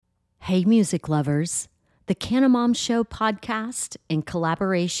Hey, music lovers. The Cannabis Show podcast, in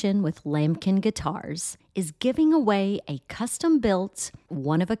collaboration with Lambkin Guitars, is giving away a custom-built,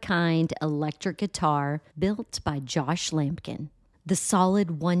 one-of-a-kind electric guitar built by Josh Lambkin. The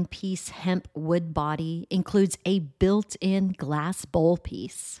solid one-piece hemp wood body includes a built-in glass bowl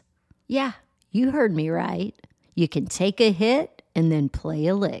piece. Yeah, you heard me right. You can take a hit and then play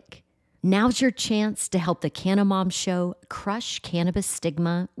a lick. Now's your chance to help the Cannabis Show crush cannabis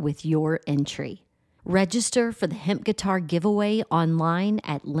stigma with your entry. Register for the hemp guitar giveaway online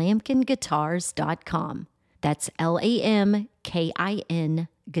at lambkinguitars.com. That's LAMKIN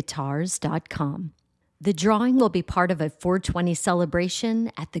guitars.com. The drawing will be part of a 420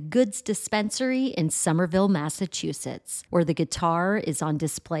 celebration at the Goods Dispensary in Somerville, Massachusetts, where the guitar is on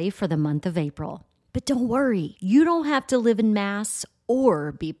display for the month of April. But don't worry, you don't have to live in Mass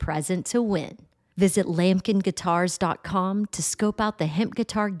or be present to win. Visit lambkinguitars.com to scope out the hemp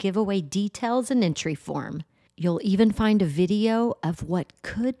guitar giveaway details and entry form. You'll even find a video of what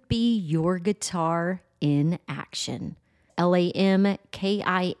could be your guitar in action.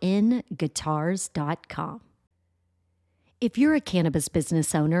 LAMKIN guitars.com. If you're a cannabis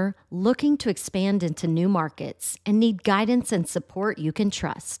business owner looking to expand into new markets and need guidance and support you can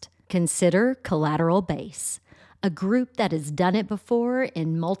trust, consider Collateral Base, a group that has done it before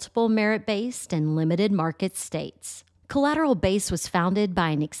in multiple merit-based and limited market states. Collateral Base was founded by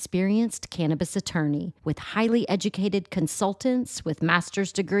an experienced cannabis attorney with highly educated consultants with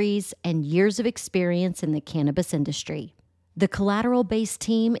master's degrees and years of experience in the cannabis industry. The Collateral Base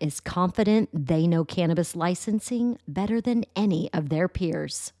team is confident they know cannabis licensing better than any of their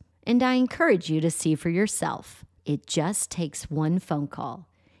peers. And I encourage you to see for yourself. It just takes one phone call.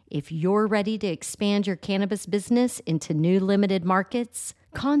 If you're ready to expand your cannabis business into new limited markets,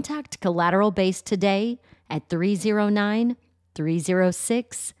 contact Collateral Base today at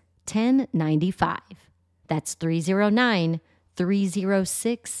 309-306-1095. That's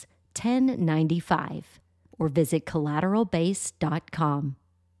 309-306-1095. Or visit collateralbase.com.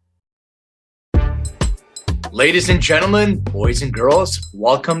 Ladies and gentlemen, boys and girls,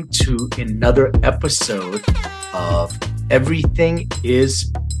 welcome to another episode of Everything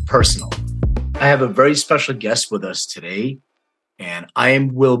is Personal. I have a very special guest with us today, and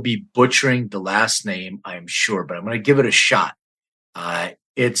will be butchering the last name, I am sure, but I'm going to give it a shot.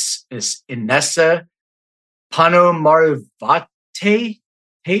 It's Inesa Panomaravate?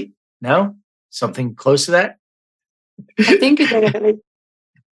 Hey, no? Something close to that? I think you did it.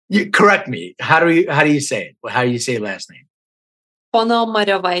 You correct me. How do you say it? How do you say last name?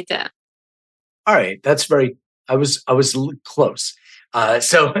 Panomaravate. All right, that's very. I was close.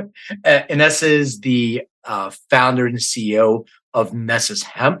 So Inesa is the founder and CEO of Nessa's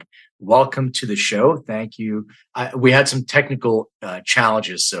Hemp. Welcome to the show. Thank you. We had some technical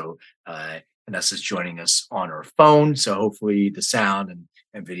challenges, so Inesa is joining us on her phone. So hopefully the sound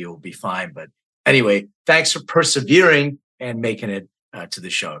and video will be fine. But anyway, thanks for persevering and making it to the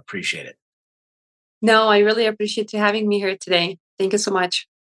show. Appreciate it. No, I really appreciate you having me here today. Thank you so much.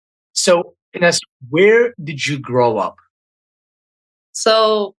 So Inesa, where did you grow up?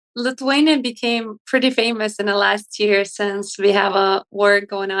 So Lithuania became pretty famous in the last year since we have a war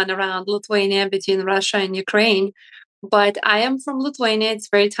going on around Lithuania between Russia and Ukraine. But I am from Lithuania. It's a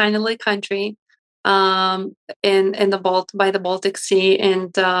very tiny little country in the by the Baltic Sea.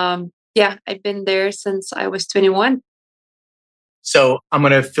 And I've been there since I was 21. So I'm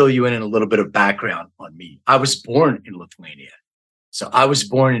going to fill you in a little bit of background on me. I was born in Lithuania. So I was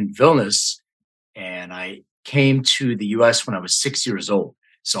born in Vilnius, and I came to the U.S. when I was 6 years old.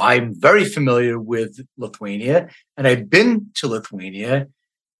 So I'm very familiar with Lithuania, and I've been to Lithuania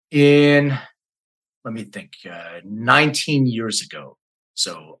in, 19 years ago.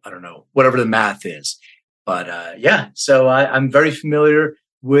 So I don't know, whatever the math is. But so I'm very familiar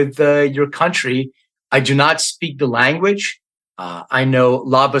with your country. I do not speak the language. I know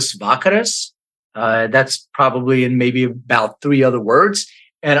Labas Vakaras. That's probably in maybe about 3 other words.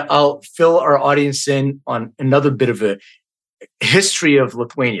 And I'll fill our audience in on another bit of a history of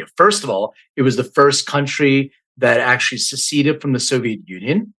Lithuania. First of all, it was the first country that actually seceded from the Soviet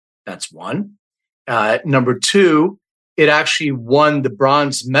Union. That's one. Number 2, it actually won the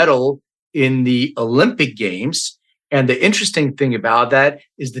bronze medal in the Olympic Games. And the interesting thing about that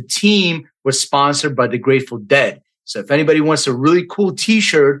is the team was sponsored by the Grateful Dead. So if anybody wants a really cool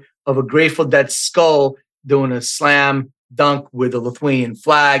T-shirt of a Grateful Dead skull doing a slam dunk with a Lithuanian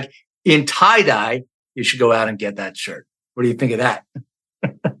flag in tie-dye, you should go out and get that shirt. What do you think of that?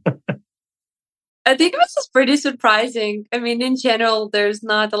 I think it was just pretty surprising. I mean, in general, there's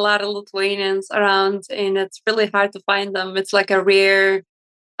not a lot of Lithuanians around, and it's really hard to find them. It's like a rare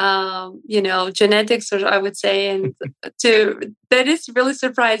genetics, or I would say, and that is really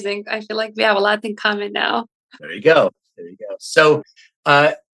surprising. I feel like we have a lot in common now. There you go. There you go. So,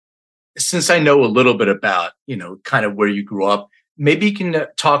 uh, since I know a little bit about, kind of where you grew up, maybe you can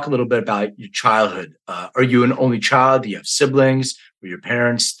talk a little bit about your childhood. Are you an only child? Do you have siblings? Were your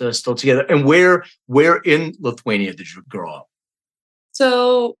parents still together? And where in Lithuania did you grow up?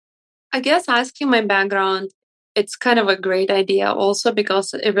 So I guess asking my background, it's kind of a great idea also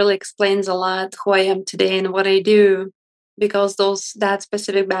because it really explains a lot who I am today and what I do. Because that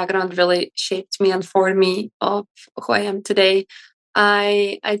specific background really shaped me and formed me of who I am today.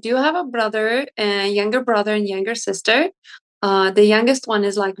 I do have a brother, a younger brother and younger sister. The youngest one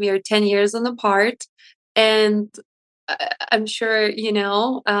is like we are 10 years apart, and I'm sure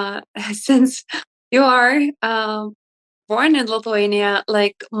since you are born in Lithuania,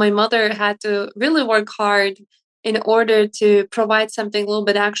 like my mother had to really work hard in order to provide something a little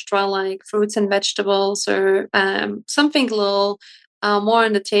bit extra, like fruits and vegetables, or something a little more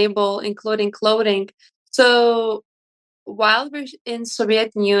on the table, including clothing. So while we're in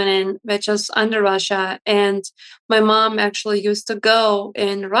Soviet Union, which is under Russia, and my mom actually used to go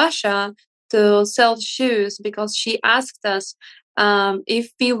in Russia to sell shoes because she asked us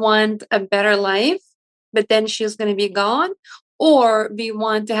if we want a better life, but then she's going to be gone, or we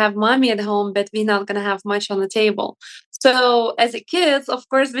want to have mommy at home, but we're not going to have much on the table. So as a kid, of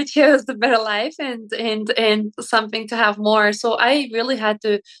course, we chose the better life and something to have more. So I really had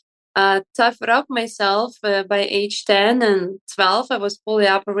to tough it up myself. By age 10 and 12, I was fully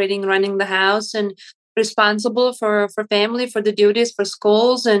operating, running the house, and responsible for family, for the duties, for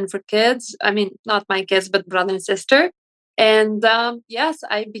schools, and for kids. I mean, not my kids, but brother and sister. And yes,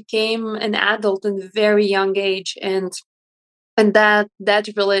 I became an adult in a very young age, and that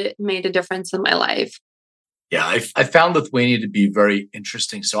really made a difference in my life. Yeah, I found Lithuania to be very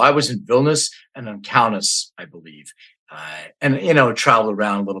interesting. So I was in Vilnius and on Kaunas, I believe, and traveled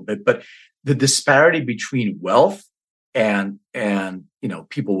around a little bit. But the disparity between wealth and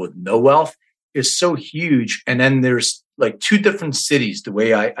people with no wealth is so huge. And then there's like two different cities. The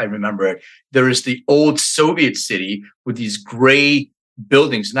way I remember it, there is the old Soviet city with these gray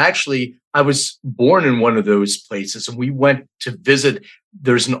buildings, and actually, I was born in one of those places, and we went to visit.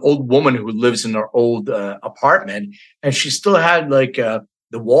 There's an old woman who lives in our old apartment, and she still had like the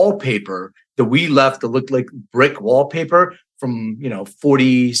wallpaper that we left that looked like brick wallpaper from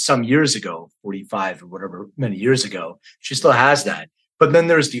 40 some years ago, 45 or whatever many years ago. She still has that. But then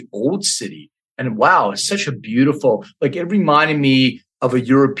there's the old city, and wow, it's such a beautiful. Like it reminded me of a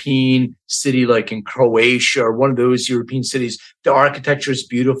European city, like in Croatia or one of those European cities. The architecture is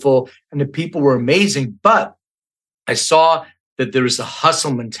beautiful, and the people were amazing. But I saw that there is a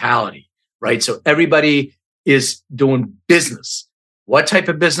hustle mentality, right? So everybody is doing business. What type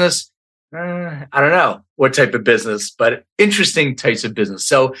of business? I don't know what type of business, but interesting types of business.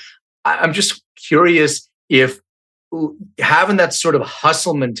 So I'm just curious if having that sort of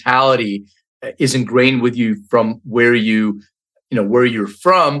hustle mentality is ingrained with you from where you're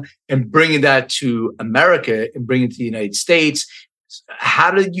from, and bringing that to America and bringing it to the United States.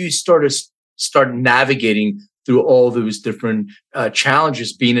 How did you start navigating through all those different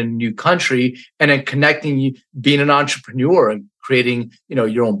challenges, being in a new country, and then connecting you, being an entrepreneur and creating,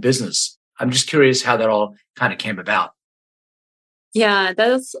 your own business? I'm just curious how that all kind of came about. Yeah,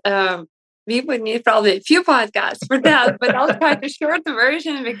 that's we would need probably a few podcasts for that, but I'll try to short the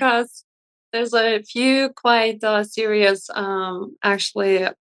version because there's a few quite serious, actually,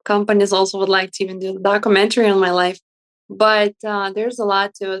 companies also would like to even do a documentary on my life. But there's a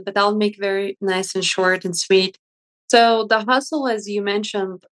lot to it, but I'll make very nice and short and sweet. So the hustle, as you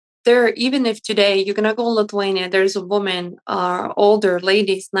mentioned, even if today you're gonna go in Lithuania, there's a woman, older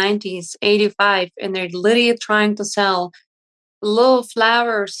ladies, 90s, 85, and they're literally trying to sell little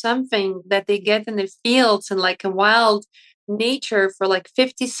flower or something that they get in the fields and like a wild nature for like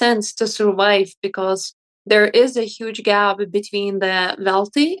 50 cents to survive, because there is a huge gap between the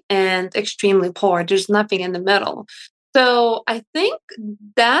wealthy and extremely poor. There's nothing in the middle. So I think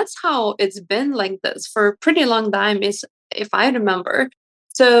that's how it's been like this for a pretty long time, is if I remember.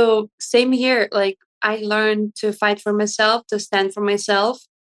 So same here, like I learned to fight for myself, to stand for myself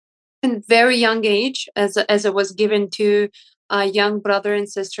in very young age, as it was given to a young brother and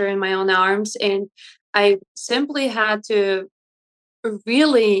sister in my own arms, and I simply had to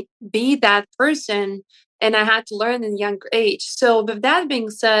really be that person, and I had to learn in a younger age. So with that being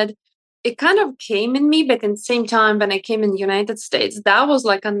said, it kind of came in me, but at the same time, when I came in the United States, that was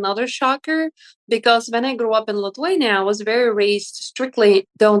like another shocker, because when I grew up in Lithuania, I was very raised strictly: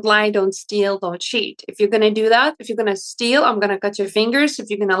 don't lie, don't steal, don't cheat. If you're gonna do that, if you're gonna steal, I'm gonna cut your fingers. If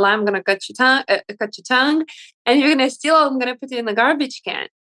you're gonna lie, I'm gonna cut your tongue, and if you're gonna steal, I'm gonna put it in the garbage can.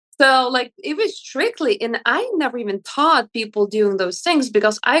 So like it was strictly, and I never even taught people doing those things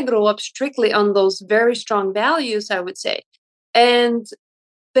because I grew up strictly on those very strong values, I would say. And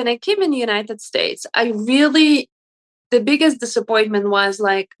when I came in the United States, the biggest disappointment was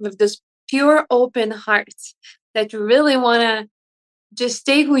like with this pure open heart that you really want to just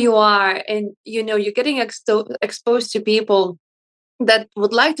stay who you are. And, you're getting exposed to people that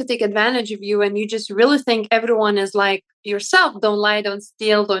would like to take advantage of you. And you just really think everyone is like yourself. Don't lie, don't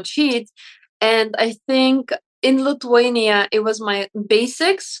steal, don't cheat. And I think in Lithuania, it was my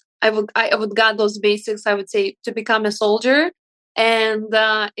basics. I would got those basics, I would say, to become a soldier. And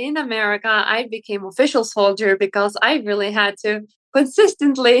in America, I became official soldier because I really had to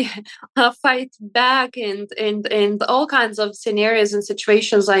consistently fight back and all kinds of scenarios and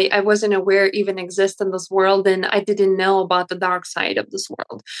situations I wasn't aware even exist in this world, and I didn't know about the dark side of this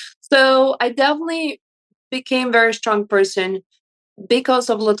world. So I definitely became a very strong person because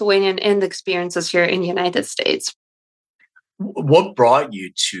of Lithuanian and experiences here in the United States. What brought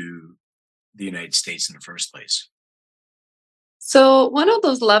you to the United States in the first place? So one of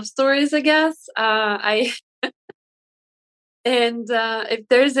those love stories, I guess. I And if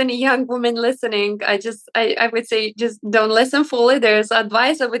there's any young woman listening, I would say just don't listen fully. There's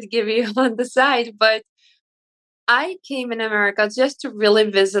advice I would give you on the side, but I came in America just to really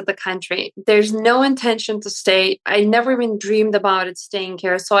visit the country. There's no intention to stay. I never even dreamed about it staying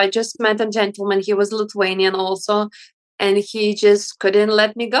here. So I just met a gentleman. He was Lithuanian also, and he just couldn't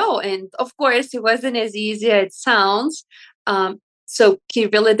let me go. And of course, it wasn't as easy as it sounds. So he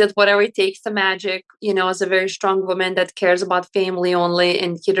really did whatever it takes to magic, as a very strong woman that cares about family only.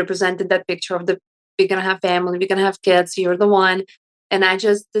 And he represented that picture of we're going to have family, we're going to have kids, you're the one. And I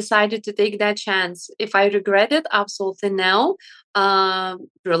just decided to take that chance. If I regret it, absolutely no. The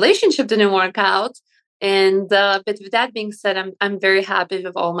relationship didn't work out. But with that being said, I'm very happy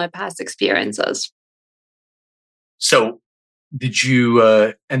with all my past experiences. So, did you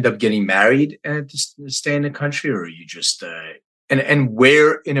end up getting married to stay in the country, or you just and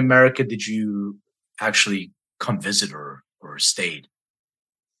where in America did you actually come visit or stayed?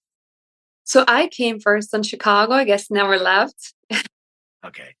 So I came first in Chicago. I guess never left.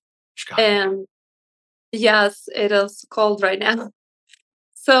 Okay, Chicago. And yes, it is cold right now.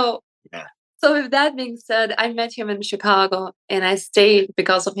 So Yeah. So with that being said, I met him in Chicago and I stayed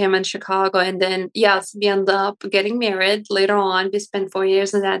because of him in Chicago. And then, yes, we ended up getting married later on. We spent 4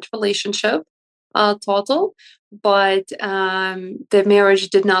 years in that relationship total. But the marriage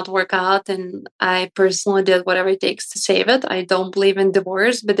did not work out. And I personally did whatever it takes to save it. I don't believe in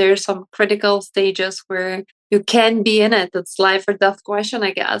divorce, but there are some critical stages where you can be in it. It's life or death question,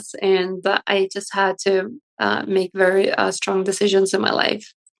 I guess. And I just had to make very strong decisions in my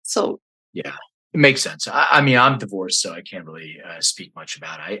life. So yeah, it makes sense. I mean, I'm divorced, so I can't really speak much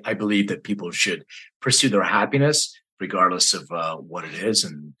about it. I believe that people should pursue their happiness regardless of what it is.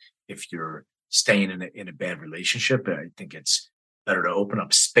 And if you're staying in a bad relationship, I think it's better to open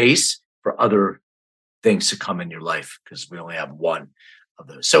up space for other things to come in your life because we only have one of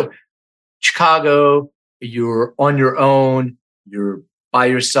those. So, Chicago, you're on your own, you're by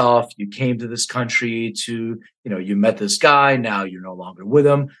yourself, you came to this country you met this guy, now you're no longer with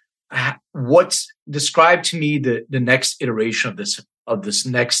him. Describe to me the next iteration of this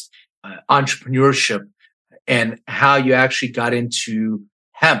next entrepreneurship and how you actually got into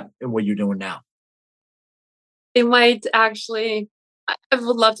hemp and what you're doing now. it might actually, I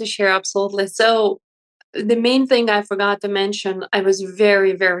would love to share, absolutely. So the main thing I forgot to mention, I was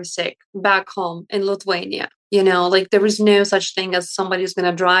very, very sick back home in Lithuania. Like there was no such thing as somebody's going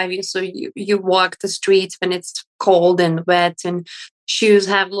to drive you. So you walk the streets when it's cold and wet and shoes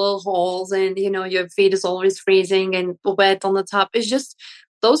have little holes and, your feet is always freezing and wet on the top. It's just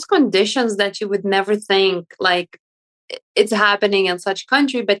those conditions that you would never think like it's happening in such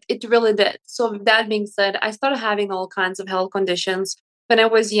country, but it really did. So with that being said, I started having all kinds of health conditions when I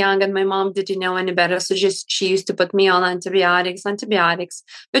was young, and my mom didn't know any better. So she used to put me on antibiotics,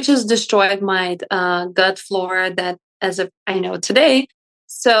 which has destroyed my gut flora that I know today.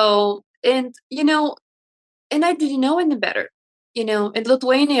 So, and I didn't know any better. In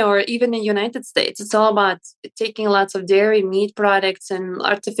Lithuania or even in the United States, it's all about taking lots of dairy, meat products, and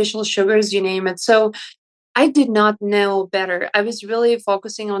artificial sugars, you name it. So I did not know better. I was really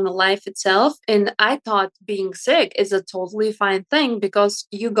focusing on the life itself. And I thought being sick is a totally fine thing because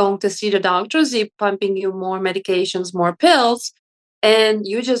you're going to see the doctors, they're pumping you more medications, more pills, and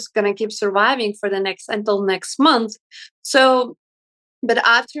you're just going to keep surviving for the next until next month. So, but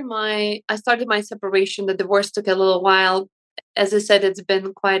after I started my separation, the divorce took a little while. As I said, it's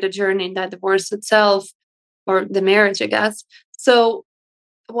been quite a journey in that divorce itself, or the marriage, I guess. So,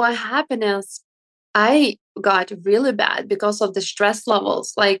 what happened is I got really bad because of the stress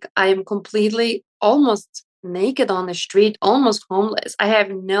levels. Like I'm completely almost naked on the street, almost homeless. I have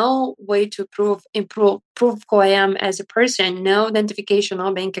no way to prove who I am as a person, no identification,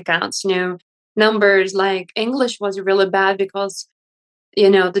 no bank accounts, no numbers. Like English was really bad because,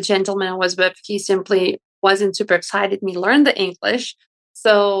 the gentleman I was with, he simply wasn't super excited me learn the English.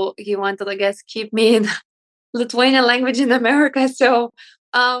 So he wanted, I guess, keep me in Lithuanian language in America. So,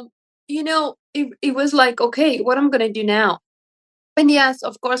 um, it was like, okay, what I'm gonna do now? And yes,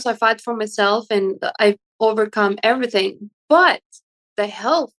 of course, I fight for myself and I overcome everything. But the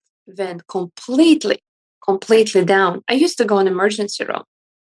health went completely down. I used to go in emergency room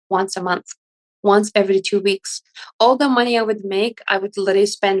once a month, once every 2 weeks. All the money I would make, I would literally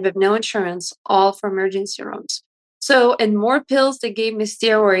spend with no insurance, all for emergency rooms. So, and more pills, they gave me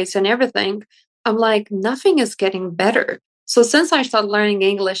steroids and everything. I'm like, nothing is getting better. So, since I started learning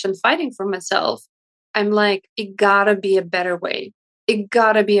English and fighting for myself, I'm like, it gotta be a better way. It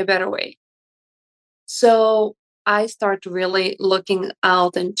gotta be a better way. So I start really looking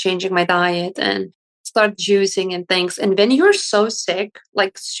out and changing my diet and start juicing and things. And when you're so sick,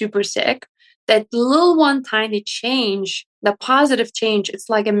 like super sick, that little one tiny change, the positive change, it's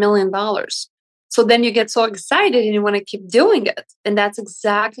like $1 million. So then you get so excited and you want to keep doing it. And that's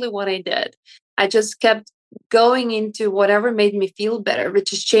exactly what I did. I just kept going into whatever made me feel better,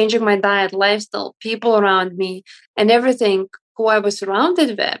 which is changing my diet, lifestyle, people around me, and everything who I was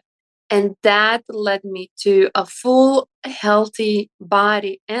surrounded with. And that led me to a full, healthy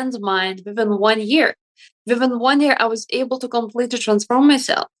body and mind within 1 year. Within 1 year, I was able to completely transform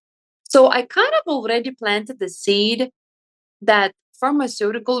myself. So I kind of already planted the seed that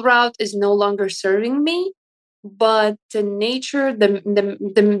pharmaceutical route is no longer serving me, but the nature,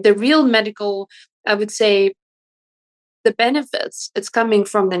 the real medical, I would say, the benefits, it's coming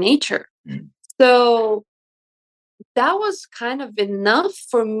from the nature. Mm. So that was kind of enough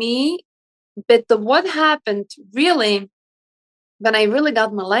for me. But what happened really when I really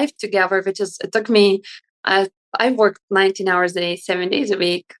got my life together, which is it took me, I worked 19 hours a day, 7 days a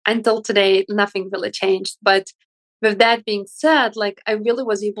week. Until today, nothing really changed. But with that being said, like I really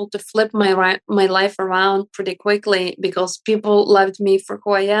was able to flip my life around pretty quickly because people loved me for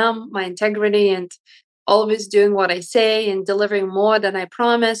who I am, my integrity, and always doing what I say and delivering more than I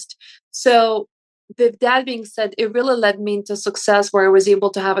promised. So with that being said, it really led me into success where I was able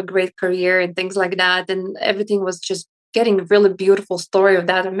to have a great career and things like that. And everything was just getting a really beautiful story of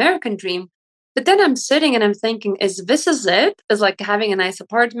that American dream. But then I'm sitting and I'm thinking, is this is it? Is like having a nice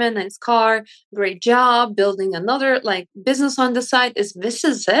apartment, nice car, great job, building another like business on the side. Is this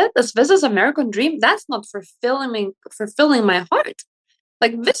is it? Is this is American dream? That's not fulfilling my heart.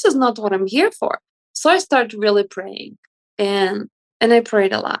 Like this is not what I'm here for. So I started really praying and and I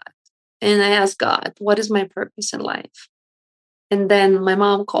prayed a lot. And I asked God, what is my purpose in life? And then my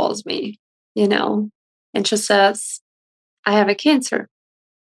mom calls me, you know, and she says, I have a cancer.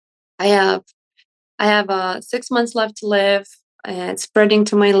 I have I have 6 months left to live. It's spreading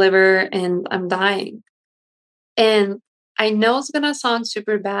to my liver and I'm dying. And I know it's gonna sound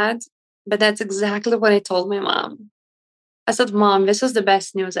super bad, but that's exactly what I told my mom. I said, Mom, this is the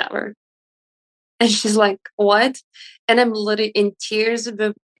best news ever. And she's like, what? And I'm literally in tears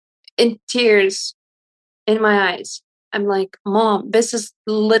in my eyes. I'm like, Mom, this is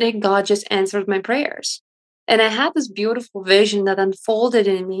literally God just answered my prayers. And I had this beautiful vision that unfolded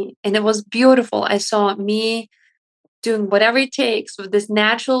in me, and it was beautiful. I saw me doing whatever it takes with this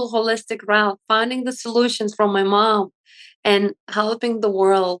natural, holistic route, finding the solutions from my mom and helping the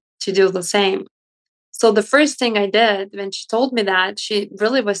world to do the same. So the first thing I did when she told me that, she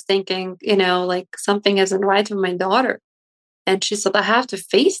really was thinking, like something isn't right with my daughter. And she said, I have to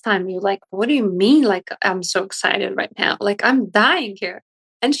FaceTime you. Like, what do you mean? Like, I'm so excited right now. Like, I'm dying here.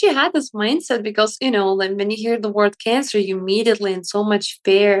 And she had this mindset because, like when you hear the word cancer, you immediately in so much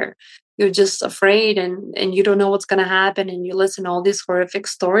fear, you're just afraid and you don't know what's going to happen. And you listen to all these horrific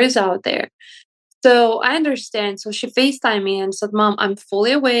stories out there. So I understand. So she FaceTimed me and said, Mom, I'm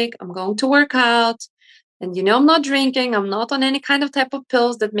fully awake. I'm going to work out. And I'm not drinking. I'm not on any kind of type of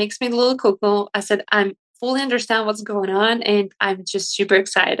pills that makes me a little cuckoo. I said, I'm fully understand what's going on and I'm just super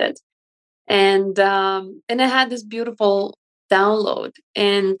excited. And I had this beautiful download.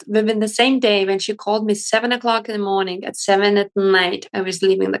 And within the same day, when she called me 7 o'clock in the morning, at 7 at night, I was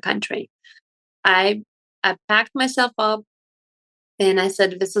leaving the country. I I packed myself up and I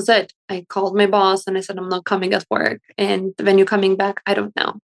said, "This is it." I called my boss and I said, "I'm not coming at work. And when you're coming back, I don't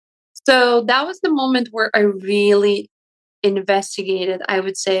know." So that was the moment where I really investigated, I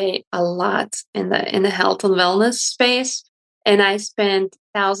would say, a lot in the health and wellness space. And I spent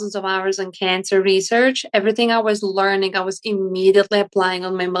thousands of hours on cancer research. Everything I was learning, I was immediately applying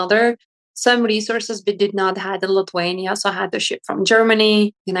on my mother. Some resources we did not have in Lithuania, so I had to ship from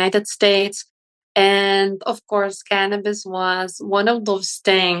Germany, United States. And of course, cannabis was one of those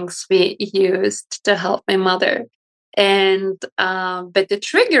things we used to help my mother. But the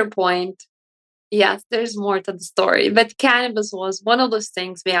trigger point, yes, there's more to the story, but cannabis was one of those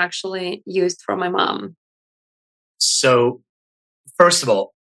things we actually used for my mom. So first of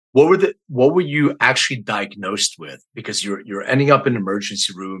all, what were you actually diagnosed with? Because you're ending up in an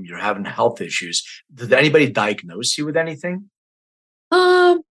emergency room, you're having health issues. Did anybody diagnose you with anything?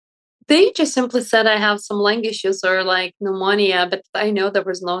 Um, they just simply said I have some lung issues or like pneumonia, but I know there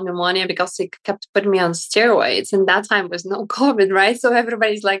was no pneumonia because they kept putting me on steroids, and that time was no COVID, right? So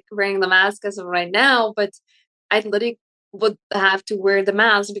everybody's like wearing the mask as of right now, but I literally would have to wear the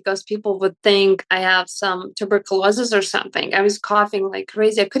mask because people would think I have some tuberculosis or something. I was coughing like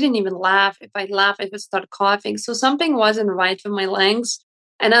crazy. I couldn't even laugh. If I laugh, I would start coughing. So something wasn't right with my lungs.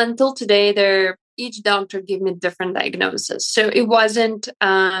 And until today, each doctor gave me different diagnosis. So it wasn't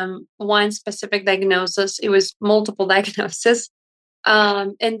one specific diagnosis; it was multiple diagnoses.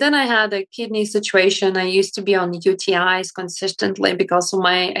 And then I had a kidney situation. I used to be on UTIs consistently because of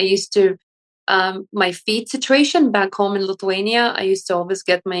my feet situation back home in Lithuania. I used to always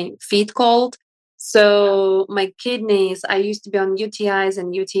get my feet cold. So my kidneys, I used to be on UTIs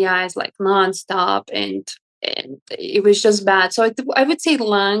and UTIs like nonstop, and it was just bad. So I would say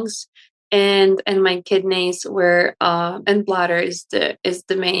lungs and my kidneys were and bladder is the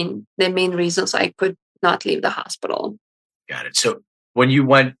main reasons I could not leave the hospital. Got it. So when you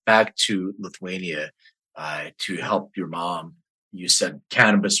went back to Lithuania to help your mom, you said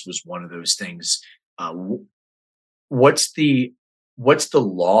cannabis was one of those things. What's the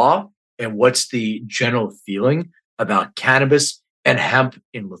law and what's the general feeling about cannabis and hemp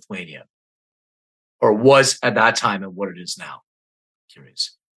in Lithuania, or was at that time and what it is now?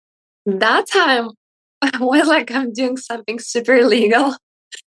 Curious. That time I was like, I'm doing something super illegal.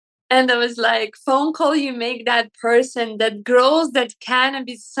 And I was like, phone call you make that person that grows that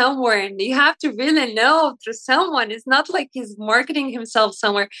cannabis somewhere. And you have to really know through someone. It's not like he's marketing himself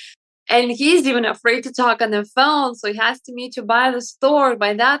somewhere. And he's even afraid to talk on the phone. So he has to meet you by the store,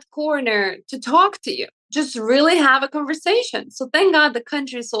 by that corner to talk to you. Just really have a conversation. So thank God the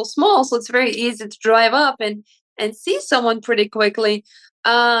country is so small. So it's very easy to drive up and see someone pretty quickly.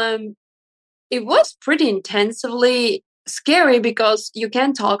 Um, it was pretty intensively scary because you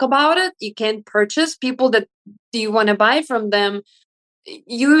can't talk about it. You can't purchase people that do you want to buy from them.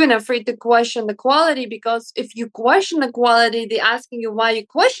 You even afraid to question the quality because if you question the quality, they're asking you why you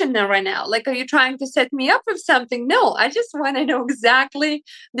question it right now. Like, are you trying to set me up with something? No, I just want to know exactly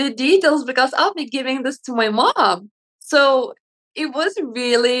the details because I'll be giving this to my mom. So it was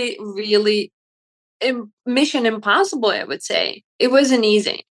really, really mission impossible, I would say. It wasn't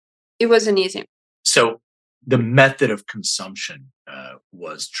easy. It wasn't easy. So the method of consumption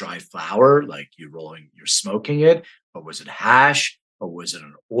was dry flower, like you're smoking it, or was it hash, or was it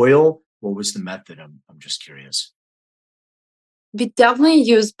an oil? What was the method? I'm just curious. We definitely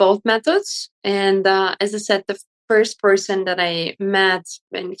use both methods. And as I said, the first person that I met,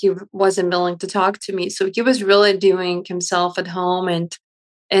 and he wasn't willing to talk to me. So he was really doing himself at home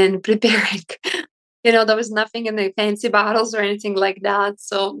and preparing. There was nothing in the fancy bottles or anything like that.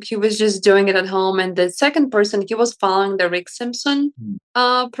 So he was just doing it at home. And the second person, he was following the Rick Simpson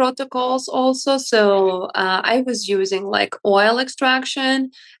Mm. protocols also. So I was using like oil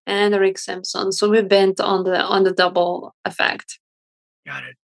extraction and the Rick Simpson. So we bent on the double effect. Got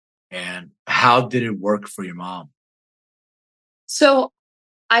it. And how did it work for your mom? So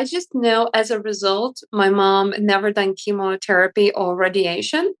I just know as a result, my mom never done chemotherapy or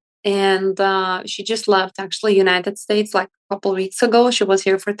radiation. And she just left actually United States like a couple weeks ago. She was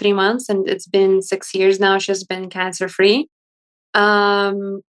here for 3 months and it's been 6 years now. She's been cancer free.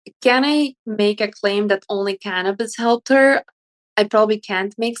 Um, can I make a claim that only cannabis helped her? I probably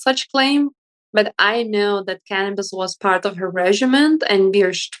can't make such claim, but I know that cannabis was part of her regimen and we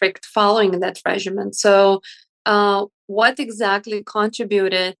are strict following that regimen. So what exactly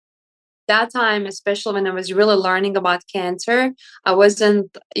contributed that time, especially when I was really learning about cancer, I wasn't,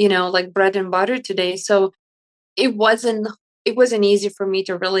 like bread and butter today. So it wasn't it wasn't easy for me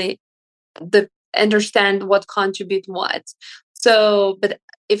to really understand what contribute what. So, but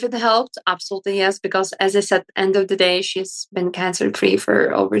if it helped, absolutely yes, because as I said, end of the day, she's been cancer free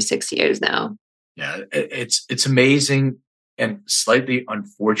for over 6 years now. Yeah, it's amazing and slightly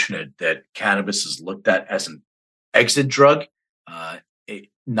unfortunate that cannabis is looked at as an exit drug, uh,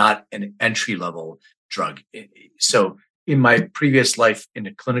 not an entry level drug. So, in my previous life in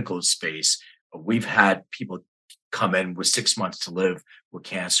the clinical space, we've had people come in with 6 months to live with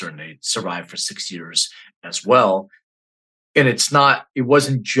cancer, and they survive for 6 years as well. And it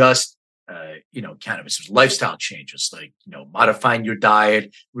wasn't just cannabis. It was lifestyle changes, like modifying your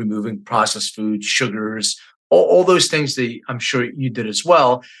diet, removing processed foods, sugars, all those things that I'm sure you did as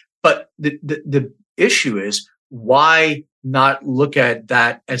well. But the issue is, why not look at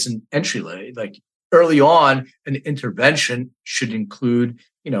that as an entry level? Like, early on, an intervention should include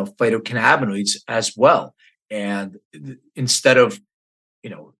phytocannabinoids as well. And instead of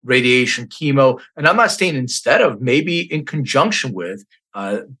radiation, chemo. And I'm not saying instead of, maybe in conjunction with,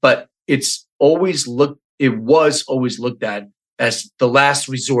 but it was always looked at as the last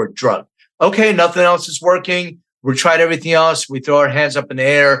resort drug. Okay, nothing else is working. We tried everything else. We throw our hands up in the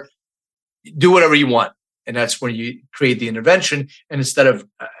air, do whatever you want. And that's when you create the intervention. And instead of,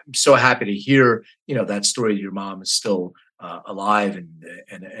 I'm so happy to hear, that story. Your mom is still alive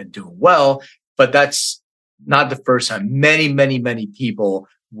and doing well, but that's not the first time. Many, many, many people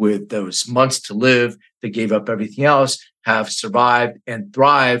with those months to live that gave up everything else have survived and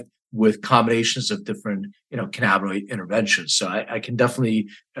thrived with combinations of different, cannabinoid interventions. So I can definitely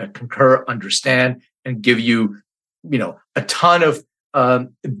concur, understand, and give you, a ton of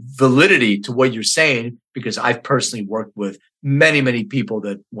validity to what you're saying, because I've personally worked with many, many people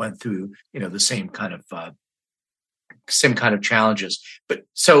that went through, the same kind of challenges. But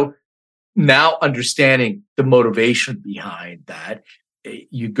so now, understanding the motivation behind that,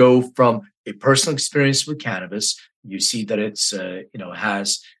 you go from a personal experience with cannabis. You see that it's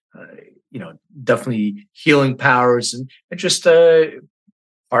has definitely healing powers, and just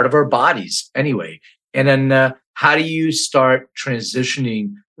part of our bodies anyway. And then how do you start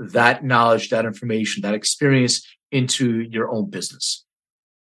transitioning that knowledge, that information, that experience into your own business?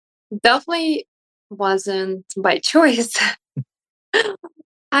 Definitely wasn't by choice.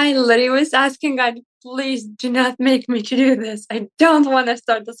 I literally was asking God, please do not make me to do this. I don't want to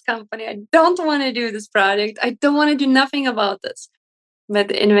start this company. I don't want to do this project. I don't want to do nothing about this. But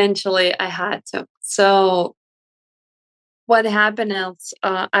eventually I had to. So what happened is,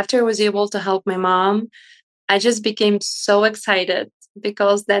 after I was able to help my mom, I just became so excited,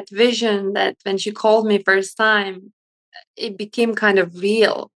 because that vision that when she called me first time, it became kind of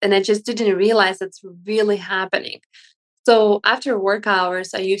real. And I just didn't realize it's really happening. So after work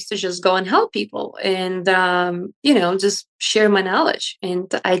hours, I used to just go and help people and, just share my knowledge.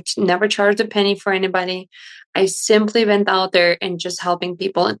 And I never charged a penny for anybody. I simply went out there and just helping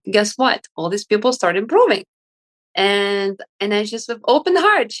people. And guess what? All these people started improving. And I just with open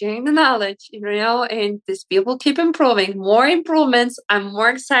heart sharing the knowledge, and these people keep improving. More improvements. I'm more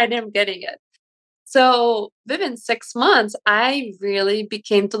excited I'm getting it. So within 6 months, I really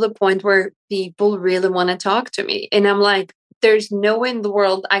became to the point where people really want to talk to me. And I'm like, there's no way in the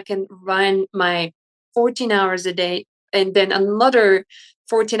world I can run my 14 hours a day and then another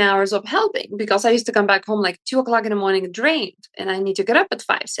 14 hours of helping, because I used to come back home like 2 o'clock in the morning drained, and I need to get up at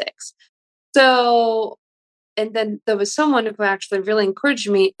 5, 6. So, and then there was someone who actually really encouraged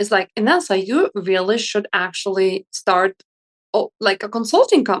me, is like, Inesa, you really should actually start like a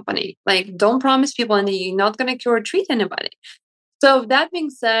consulting company. Like, don't promise people and you're not going to cure or treat anybody. So that being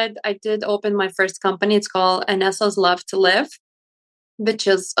said, I did open my first company. It's called Inesa's Love to Live, which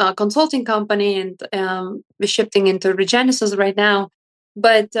is a consulting company, and we're shifting into Regenesis right now.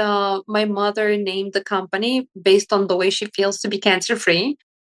 But my mother named the company based on the way she feels to be cancer free.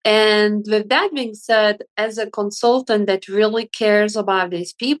 And with that being said, as a consultant that really cares about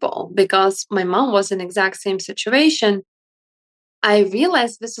these people, because my mom was in the exact same situation, I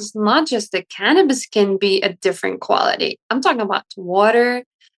realized this is not just that cannabis can be a different quality. I'm talking about water.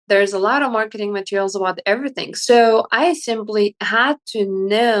 There's a lot of marketing materials about everything. So I simply had to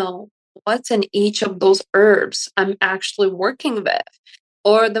know what's in each of those herbs I'm actually working with,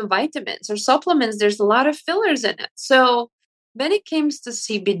 or the vitamins or supplements. There's a lot of fillers in it. So when it comes to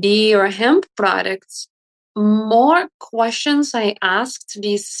CBD or hemp products, more questions I asked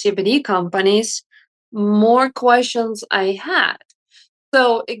these CBD companies, more questions I had.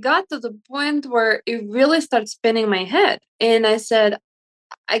 So it got to the point where it really started spinning my head. And I said,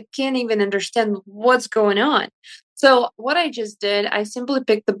 I can't even understand what's going on. So what I just did, I simply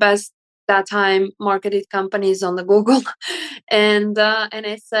picked the best that time marketed companies on the Google, and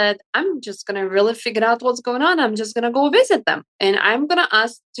I said, I'm just gonna really figure out what's going on. I'm just gonna go visit them, and I'm gonna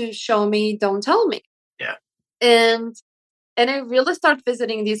ask to show me, don't tell me. Yeah. And I really start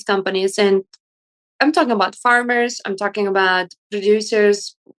visiting these companies, and I'm talking about farmers, I'm talking about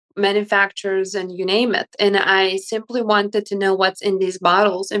producers, manufacturers, and you name it. And I simply wanted to know what's in these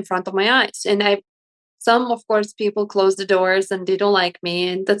bottles in front of my eyes. And some, of course, people close the doors and they don't like me,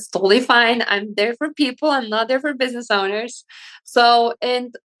 and that's totally fine. I'm there for people, I'm not there for business owners. So,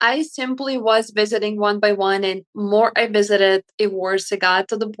 and I simply was visiting one by one, and more I visited, it worse it got,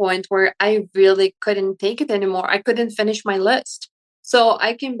 to the point where I really couldn't take it anymore. I couldn't finish my list. So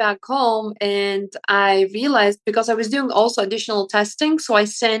I came back home and I realized, because I was doing also additional testing, so I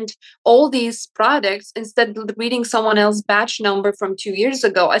sent all these products instead of reading someone else's batch number from 2 years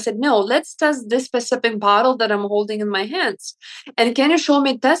ago. I said, no, let's test this specific bottle that I'm holding in my hands. And can you show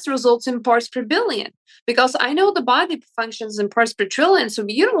me test results in parts per billion? Because I know the body functions in parts per trillion. So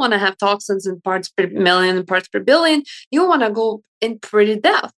you don't want to have toxins in parts per million and parts per billion. You want to go in pretty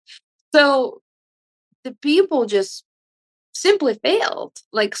depth. So the people just simply failed.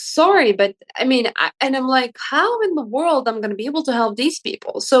 Like, sorry, but I mean, and I'm like, how in the world I'm going to be able to help these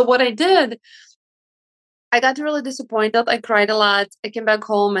people? So what I did, I got really disappointed. I cried a lot. I came back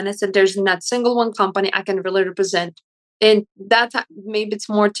home and I said, there's not single one company I can really represent. And that maybe it's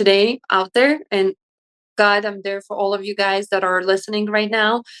more today out there. And God, I'm there for all of you guys that are listening right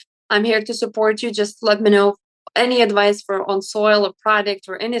now. I'm here to support you. Just let me know any advice for on soil or product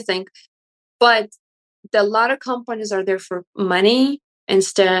or anything. But a lot of companies are there for money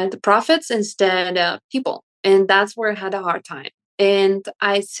instead, profits instead people. And that's where I had a hard time. And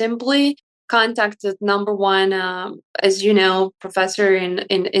I simply contacted number one, as you know, professor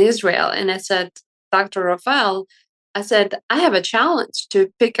in Israel. And I said, Dr. Rafael, I said, I have a challenge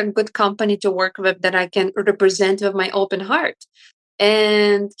to pick a good company to work with that I can represent with my open heart.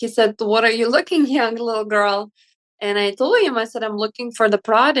 And he said, what are you looking, young little girl? And I told him, I said, I'm looking for the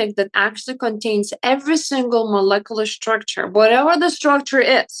product that actually contains every single molecular structure, whatever the structure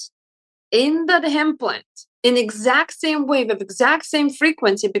is, in the hemp plant, in exact same way, with exact same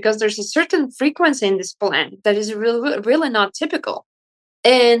frequency, because there's a certain frequency in this plant that is really, really not typical,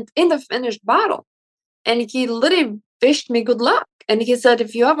 and in the finished bottle. And he literally wished me good luck. And he said,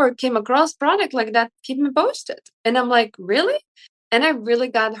 if you ever came across product like that, keep me posted. And I'm like, really? And I really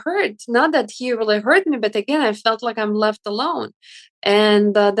got hurt. Not that he really hurt me, but again, I felt like I'm left alone.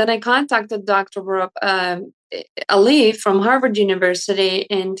 And then I contacted Dr. Ali from Harvard University,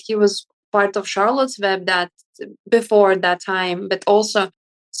 and he was part of Charlotte's Web that before that time, but also,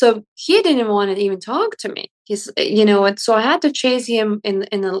 so he didn't want to even talk to me. He's, and so I had to chase him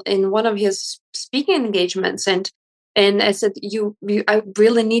in one of his speaking engagements, and I said, I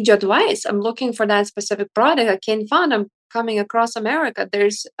really need your advice. I'm looking for that specific product. I can't find. I'm coming across America.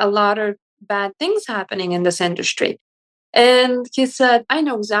 There's a lot of bad things happening in this industry. And he said, I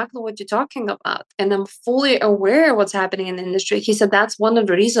know exactly what you're talking about. And I'm fully aware of what's happening in the industry. He said, that's one of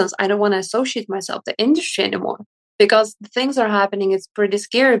the reasons I don't want to associate myself with the industry anymore, because the things are happening. It's pretty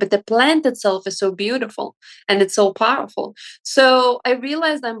scary, but the plant itself is so beautiful and it's so powerful. So I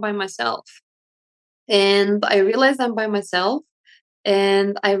realized I'm by myself. And I realized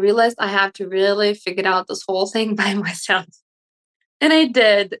I have to really figure out this whole thing by myself. And I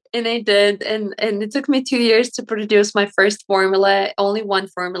did. And it took me 2 years to produce my first formula, only one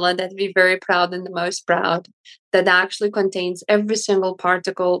formula that we're very proud and the most proud, that actually contains every single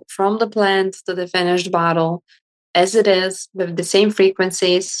particle from the plant to the finished bottle, as it is, with the same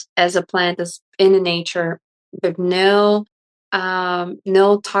frequencies as a plant is in nature, with no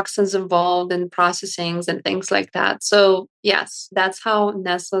toxins involved in processings and things like that. So yes, that's how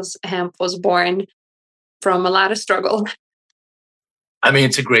Nessa's hemp was born, from a lot of struggle. I mean,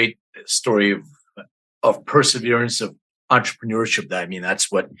 it's a great story of perseverance, of entrepreneurship.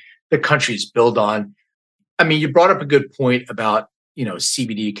 That's what the country's built on. I mean, you brought up a good point about,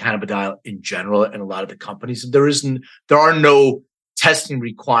 CBD, cannabidiol in general, and a lot of the companies. There are no testing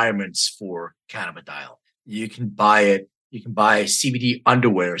requirements for cannabidiol. You can buy it. You can buy CBD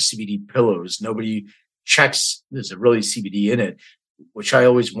underwear, CBD pillows. Nobody checks there's a really CBD in it, which I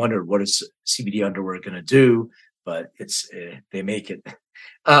always wondered, what is CBD underwear going to do? But they make it.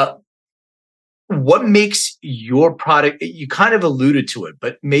 What makes your product? You kind of alluded to it,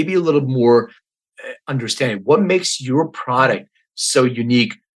 but maybe a little more understanding. What makes your product so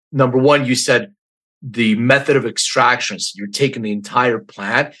unique? Number one, you said the method of extraction. So you're taking the entire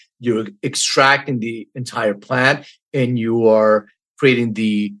plant, you're extracting the entire plant, and you are creating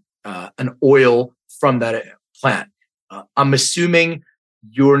the an oil from that plant. I'm assuming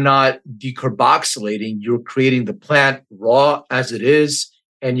you're not decarboxylating, you're creating the plant raw as it is,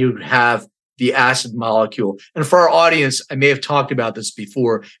 and you have the acid molecule. And for our audience, I may have talked about this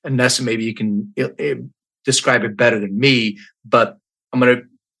before, and Nessa, maybe you can describe it better than me, but I'm going to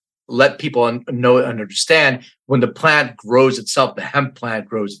let people know and understand when the plant grows itself, the hemp plant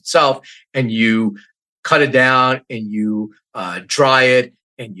grows itself, and you cut it down and you dry it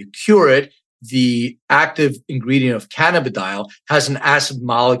and you cure it, the active ingredient of cannabidiol has an acid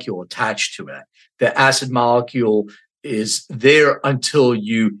molecule attached to it. The acid molecule is there until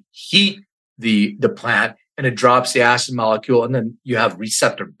you heat the plant and it drops the acid molecule, and then you have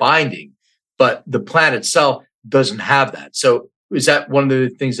receptor binding. But the plant itself doesn't have that. So is that one of the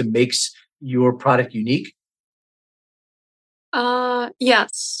things that makes your product unique?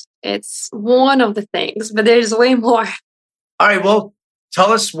 Yes, it's one of the things, but there's way more. All right, well,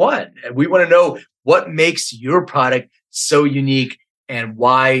 tell us what. We want to know what makes your product so unique and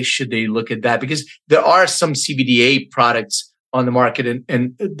why should they look at that? Because there are some CBDA products on the market,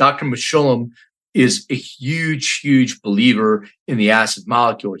 and Dr. Meshulam is a huge believer in the acid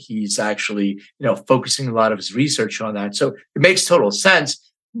molecule. He's actually, focusing a lot of his research on that. So it makes total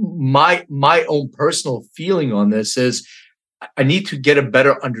sense. My own personal feeling on this is I need to get a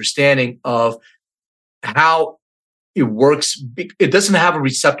better understanding of how it works. It doesn't have a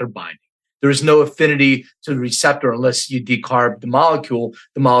receptor binding. There is no affinity to the receptor unless you decarb the molecule.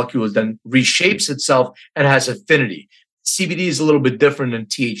 The molecule then reshapes itself and has affinity. CBD is a little bit different than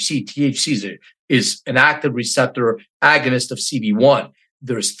THC. THC is an active receptor agonist of CB1.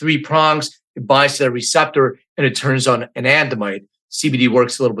 There's 3 prongs. It binds to that receptor and it turns on an anandamide. CBD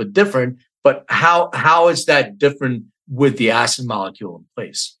works a little bit different, but how is that different with the acid molecule in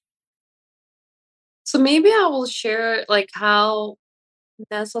place? So maybe I will share like how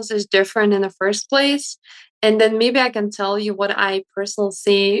Nestle's is different in the first place. And then maybe I can tell you what I personally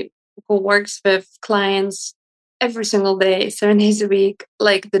see who works with clients every single day, 7 days a week,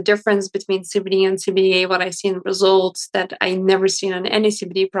 like the difference between CBD and CBDA, what I see in results that I never seen on any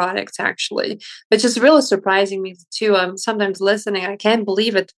CBD products actually, which is really surprising me too. I'm sometimes listening, I can't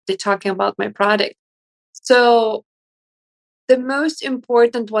believe it, they're talking about my product. So the most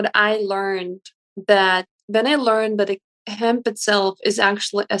important what I learned that when I learned that hemp itself is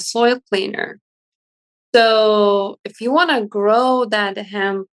actually a soil cleaner. So if you want to grow that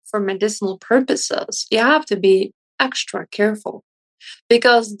hemp for medicinal purposes, you have to be extra careful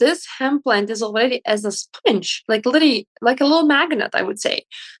because this hemp plant is already as a sponge, like literally like a little magnet, I would say.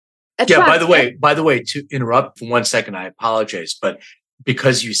 Yeah, by the way, to interrupt for 1 second, I apologize, but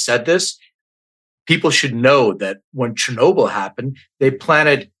because you said this, people should know that when Chernobyl happened, they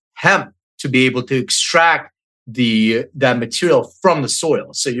planted hemp to be able to extract that material from the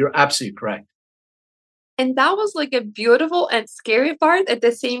soil. So you're absolutely correct. And that was like a beautiful and scary part at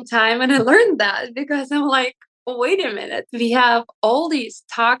the same time. And I learned that because I'm like, wait a minute, we have all these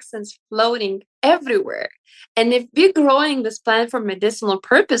toxins floating everywhere. And if we're growing this plant for medicinal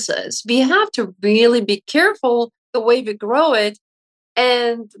purposes, we have to really be careful the way we grow it.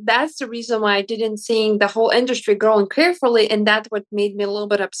 And that's the reason why I didn't see the whole industry growing carefully. And that's what made me a little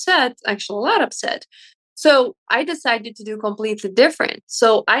bit upset, actually a lot upset. So I decided to do completely different.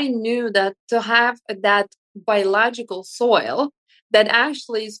 So I knew that to have that biological soil that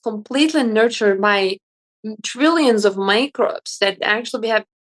actually is completely nurtured by trillions of microbes, that actually we have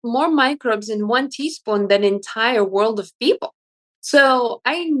more microbes in 1 teaspoon than an entire world of people. So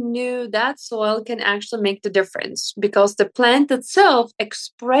I knew that soil can actually make the difference because the plant itself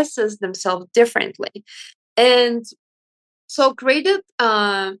expresses themselves differently. And so created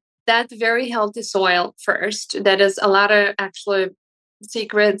that very healthy soil first. That is a lot of actually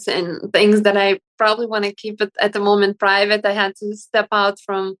secrets and things that I probably want to keep it at the moment private. I had to step out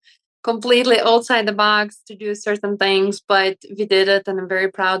from completely outside the box to do certain things, but we did it and I'm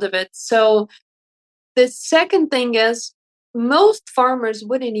very proud of it. So the second thing is most farmers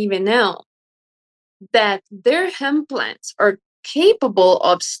wouldn't even know that their hemp plants are capable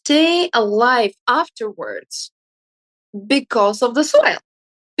of stay alive afterwards because of the soil.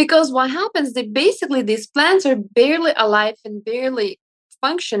 Because what happens, these plants are barely alive and barely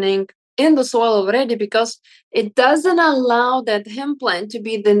functioning in the soil already because it doesn't allow that hemp plant to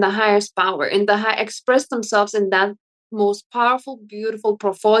be in the highest power, express themselves in that most powerful, beautiful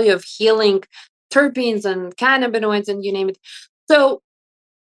portfolio of healing terpenes and cannabinoids and you name it. So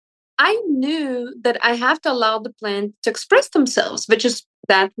I knew that I have to allow the plant to express themselves, which is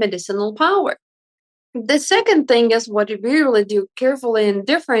that medicinal power. The second thing is what we really do carefully and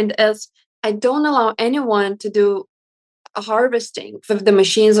different is I don't allow anyone to do harvesting with the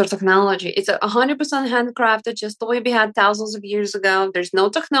machines or technology. It's 100% handcrafted, just the way we had thousands of years ago. There's no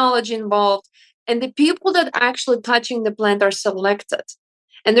technology involved. And the people that actually touching the plant are selected.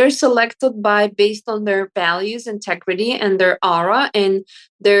 And they're selected by based on their values, integrity, and their aura and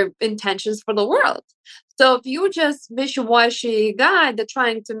their intentions for the world. So if you just wishy-washy guy that's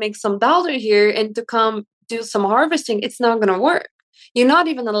trying to make some dollar here and to come do some harvesting, it's not going to work. You're not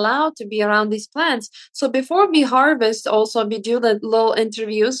even allowed to be around these plants. So before we harvest, also we do the little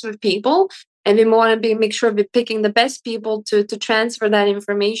interviews with people, and we want to make sure we're picking the best people to transfer that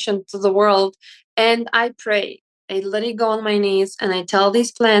information to the world. And I pray. I literally go on my knees and I tell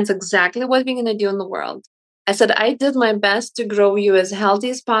these plants exactly what we're going to do in the world. I said, I did my best to grow you as healthy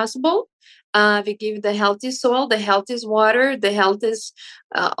as possible. We give the healthiest soil, the healthiest water, the healthiest,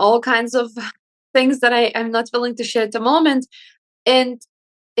 all kinds of things that I am not willing to share at the moment. And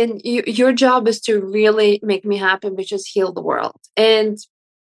your job is to really make me happy, which is heal the world. And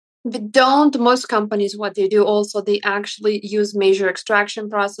most companies, what they do also, they actually use major extraction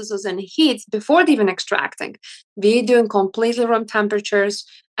processes and heats before they even extracting. We doing completely room temperatures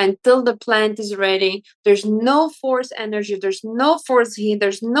until the plant is ready. There's no force energy, there's no force heat,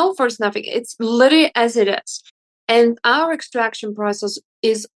 there's no force nothing. It's literally as it is. And our extraction process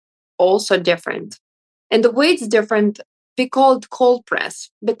is also different. And the way it's different, we call it cold press,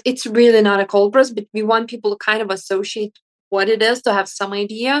 but it's really not a cold press, but we want people to kind of associate what it is to have some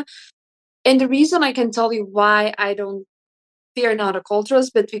idea. And the reason I can tell you why we are not a cold press,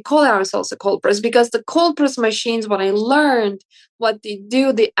 but we call ourselves a cold press, because the cold press machines, what I learned, what they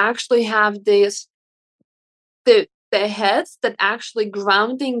do, they actually have this, the heads that actually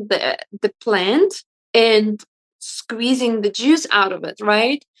grounding the plant and squeezing the juice out of it,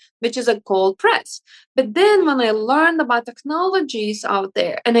 right? Which is a cold press. But then when I learned about technologies out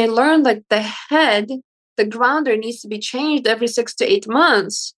there, and I learned that the grounder needs to be changed every 6 to 8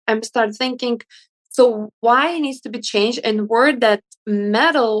 months, I start thinking, so why it needs to be changed and where that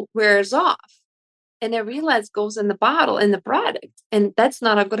metal wears off? And I realized it goes in the bottle, in the product. And that's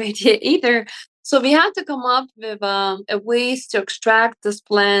not a good idea either. So we had to come up with a ways to extract this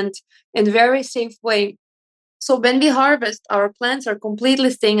plant in a very safe way. So when we harvest, our plants are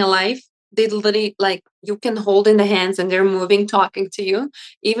completely staying alive. They literally, like, you can hold in the hands and they're moving, talking to you.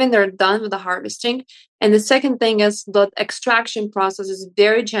 Even they're done with the harvesting. And the second thing is the extraction process is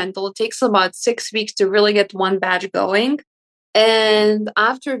very gentle. It takes about 6 weeks to really get one batch going. And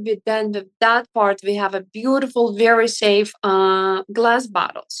after we're done with that part, we have a beautiful, very safe glass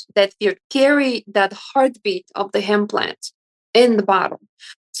bottles that will carry that heartbeat of the hemp plant in the bottle.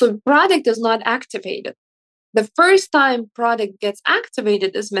 So product is not activated. The first time product gets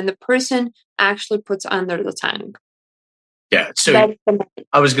activated is when the person actually puts under the tongue. Yeah. So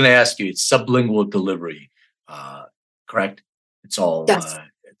I was going to ask you, it's sublingual delivery, correct? It's all Yes.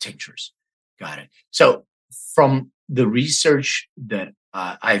 Tinctures. Got it. So from the research that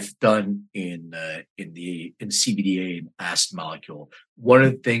I've done in CBDA and acid molecule, one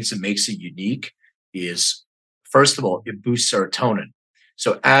of the things that makes it unique is, first of all, it boosts serotonin.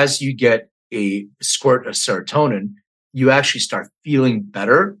 So as you get a squirt of serotonin, you actually start feeling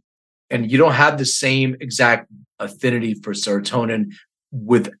better, and you don't have the same exact affinity for serotonin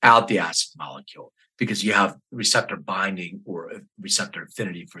without the acid molecule, because you have receptor binding or receptor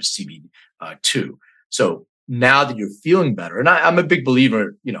affinity for CB2. So now that you're feeling better, and I'm a big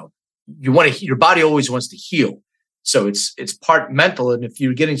believer, you want to, your body always wants to heal. So it's part mental. And if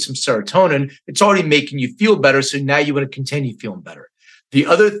you're getting some serotonin, it's already making you feel better. So now you want to continue feeling better. The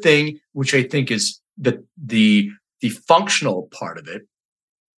other thing, which I think is the functional part of it,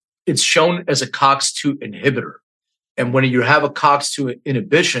 it's shown as a COX-2 inhibitor. And when you have a COX-2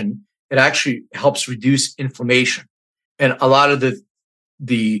 inhibition, it actually helps reduce inflammation. And a lot of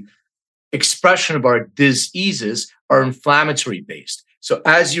the expression of our diseases are inflammatory based. So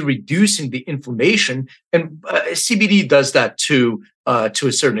as you're reducing the inflammation, and CBD does that too, to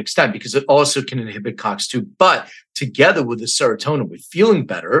a certain extent, because it also can inhibit COX-2, but together with the serotonin, with feeling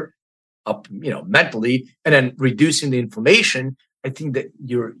better up, mentally, and then reducing the inflammation, I think that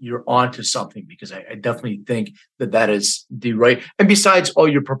you're onto something, because I definitely think that is the right. And besides all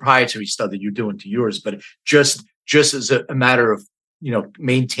your proprietary stuff that you're doing to yours, but just as a matter of,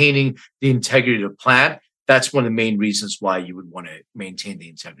 maintaining the integrity of the plant, that's one of the main reasons why you would want to maintain the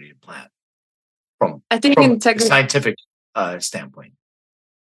integrity of the plant from a scientific standpoint.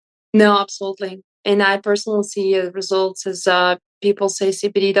 No, absolutely. And I personally see results as people say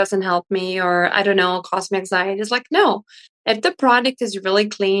CBD doesn't help me, or I don't know, cause me anxiety. It's like, no, if the product is really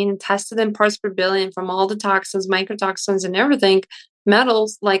clean, tested in parts per billion from all the toxins, microtoxins and everything,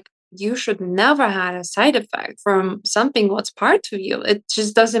 metals, like you should never have a side effect from something what's part of you. It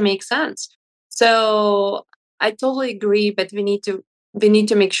just doesn't make sense. So I totally agree, but we need to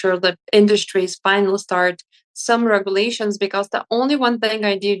make sure that industries finally start some regulations, because the only one thing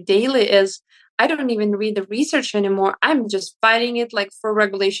I do daily is I don't even read the research anymore. I'm just fighting it like for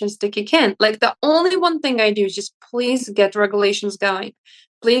regulations to kick in. Like the only one thing I do is just please get regulations going.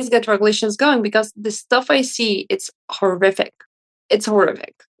 Please get regulations going, because the stuff I see, it's horrific. It's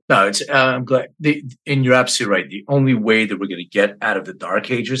horrific. No, I'm glad, and you're absolutely right. The only way that we're going to get out of the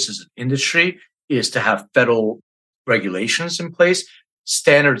dark ages as an industry is to have federal regulations in place,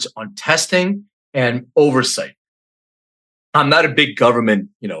 standards on testing and oversight. I'm not a big government,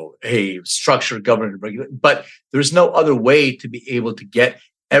 structured government regulation, but there's no other way to be able to get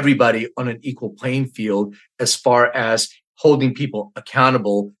everybody on an equal playing field as far as holding people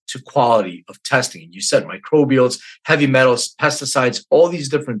accountable to quality of testing. You said microbials, heavy metals, pesticides, all these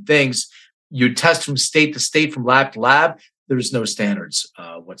different things. You test from state to state, from lab to lab. There's no standards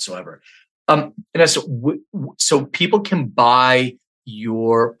whatsoever. So people can buy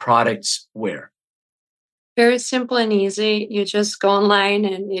your products where? Very simple and easy. You just go online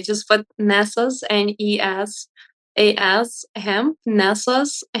and you just put Nesas, Nesas, hemp,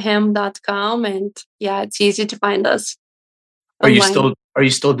 nesashemp.com. And yeah, it's easy to find us online. Are you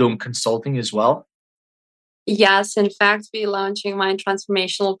still doing consulting as well? Yes, in fact, we're launching mind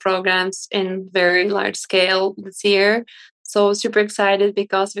transformational programs in very large scale this year. So super excited,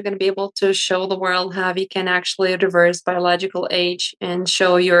 because we're going to be able to show the world how we can actually reverse biological age and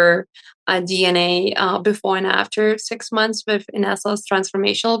show your DNA before and after 6 months with Inesa's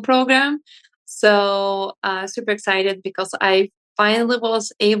transformational program. So super excited, because I finally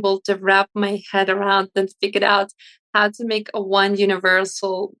was able to wrap my head around and figure out how to make a one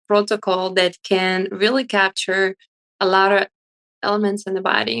universal protocol that can really capture a lot of elements in the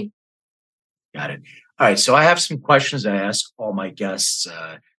body. Got it. All right. So I have some questions I ask all my guests.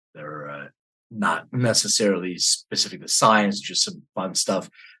 They're not necessarily specific to science, just some fun stuff.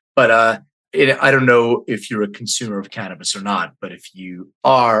 But I don't know if you're a consumer of cannabis or not, but if you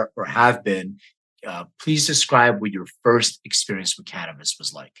are or have been, please describe what your first experience with cannabis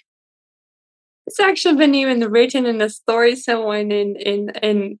was like. It's actually been even written in a story somewhere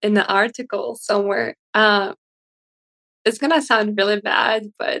in an article somewhere. It's gonna sound really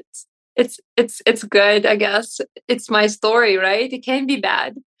bad, but it's good, I guess. It's my story, right? It can be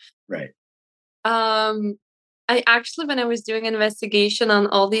bad. Right. I actually, when I was doing investigation on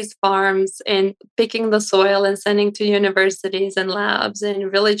all these farms and picking the soil and sending to universities and labs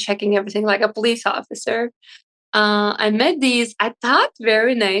and really checking everything like a police officer, I met these, I thought,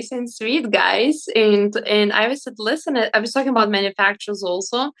 very nice and sweet guys, and I said, listen, I was talking about manufacturers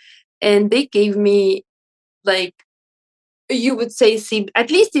also, and they gave me, like, you would say at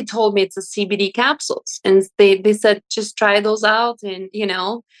least they told me it's a CBD capsules, and they said just try those out,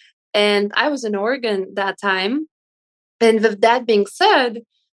 and I was in Oregon that time, and with that being said,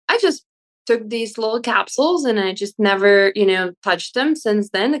 I just took these little capsules and I just never, touched them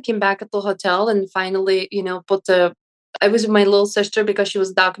since then. I came back at the hotel and finally, I was with my little sister because she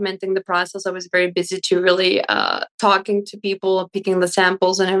was documenting the process. I was very busy to really talking to people, picking the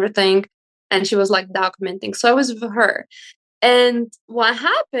samples and everything. And she was like documenting. So I was with her. And what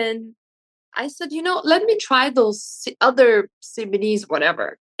happened, I said, let me try those other CBDs,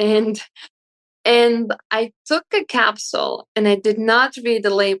 whatever. And I took a capsule and I did not read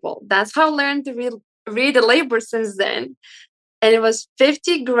the label. That's how I learned to read the label since then. And it was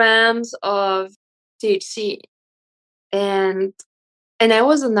 50 grams of THC. And I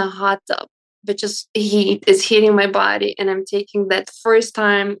was in the hot tub, which is heat is heating my body. And I'm taking that first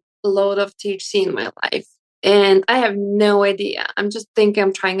time load of THC in my life. And I have no idea. I'm just thinking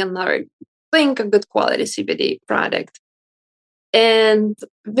I'm trying a good quality CBD product. And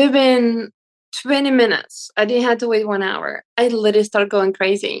within 20 minutes, I didn't have to wait 1 hour. I literally started going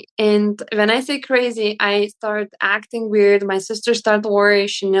crazy. And when I say crazy, I start acting weird. My sister started worrying.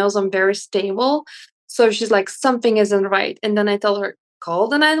 She knows I'm very stable. So she's like, something isn't right. And then I tell her, call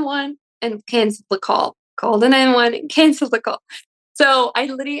the 911 and cancel the call. Call the 911 and cancel the call. So I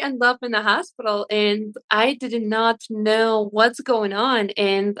literally ended up in the hospital and I did not know what's going on.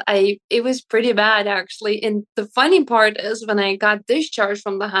 And it was pretty bad, actually. And the funny part is when I got discharged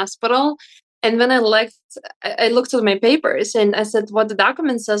from the hospital and when I looked at my papers and I said, what the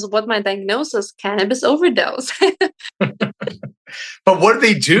document says, what my diagnosis, cannabis overdose. But what do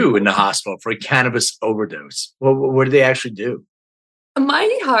they do in the hospital for a cannabis overdose? What do they actually do?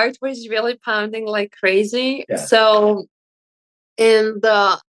 My heart was really pounding like crazy. Yeah. So in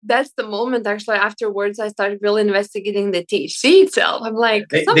the that's the moment actually afterwards I started really investigating the THC itself. I'm like,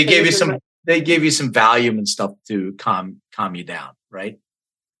 They something gave you isn't some right. they gave you some Valium and stuff to calm you down, right?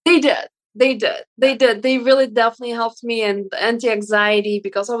 They did. They did. They did. They really definitely helped me in the anti-anxiety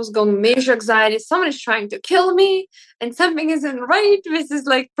because I was going major anxiety. Someone is trying to kill me and something isn't right. This is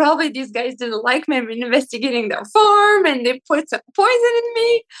like probably these guys didn't like me. I'm investigating their farm and they put some poison in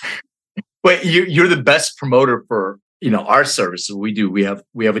me. But you're the best promoter for our services. We have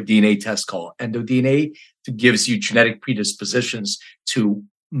a DNA test called EndoDNA that gives you genetic predispositions to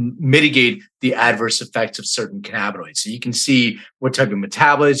mitigate the adverse effects of certain cannabinoids. So you can see what type of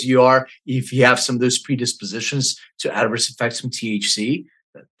metabolite you are. If you have some of those predispositions to adverse effects from THC,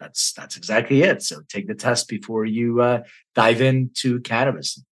 that's exactly it. So take the test before you dive into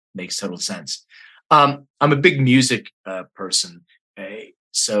cannabis. Makes total sense. I'm a big music person,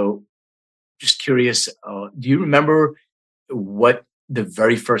 so just curious, do you remember what the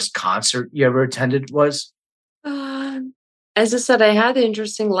very first concert you ever attended was? Um, as I said, I had an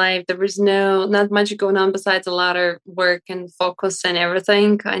interesting life. There was not much going on besides a lot of work and focus and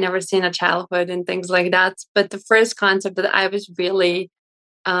everything. I never seen a childhood and things like that. But the first concert that I was really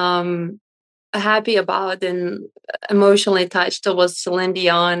um, happy about and emotionally touched was Celine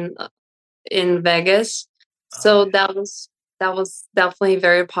Dion in Vegas. Oh, So that was definitely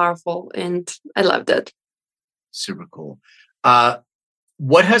very powerful, and I loved it. super cool. Uh,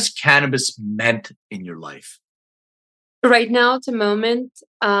 what has cannabis meant in your life? Right now, at the moment,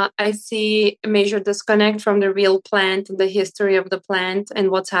 I see a major disconnect from the real plant and the history of the plant and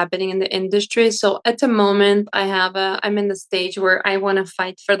what's happening in the industry. So at the moment, I'm in the stage where I want to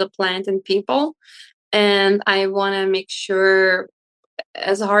fight for the plant and people, and I want to make sure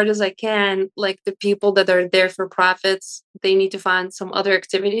as hard as I can, like the people that are there for profits, they need to find some other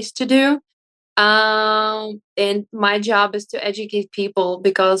activities to do. And my job is to educate people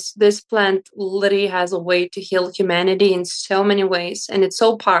because this plant literally has a way to heal humanity in so many ways, and it's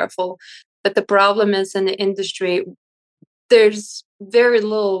so powerful. But the problem is in the industry, there's very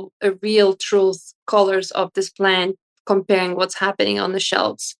little real truth colors of this plant comparing what's happening on the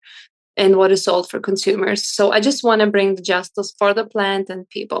shelves and what is sold for consumers. So I just want to bring the justice for the plant and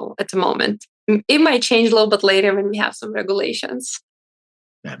people at the moment. It might change a little bit later when we have some regulations.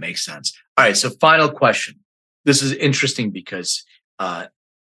 That makes sense. All right. So final question. This is interesting because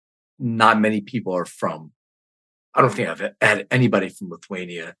not many people are from, I don't think I've had anybody from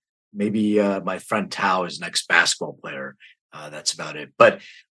Lithuania. Maybe my friend Tao is an ex-basketball player. That's about it. But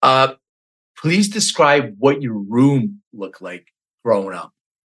please describe what your room looked like growing up.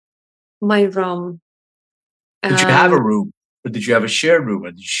 My room. Did you have a Um, room, or did you have a shared room, or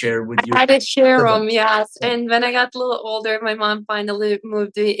did you share with I your had a share room, siblings? yes. Yeah. And when I got a little older, my mom finally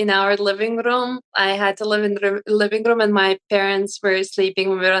moved in our living room. I had to live in the living room, and my parents were sleeping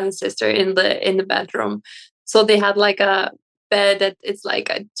with my brother and sister in the bedroom. So they had like a bed that it's like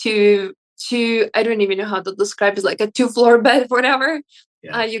a two. I don't even know how to describe. It's like a two-floor bed, whatever.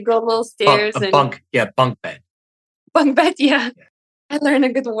 Yeah. You go a little Bunk, stairs a and bunk. Yeah, bunk bed. bunk bed. Yeah, Yeah. I learned a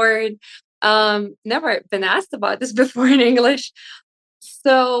good word. Never been asked about this before in English.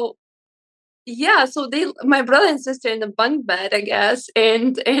 So yeah, so my brother and sister in the bunk bed, I guess,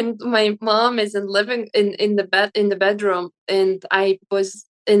 and my mom is in the bed in the bedroom, and I was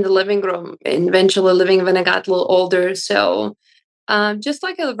in the living room, and eventually living when I got a little older. So, just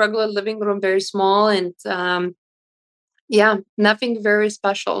like a regular living room, very small, and yeah, nothing very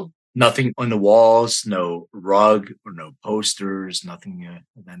special. Nothing on the walls, no rug or no posters, nothing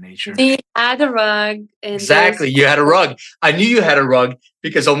of that nature. We had a rug in Exactly. this. You had a rug. I knew you had a rug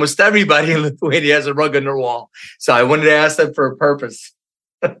because almost everybody in Lithuania has a rug on their wall. So I wanted to ask that for a purpose.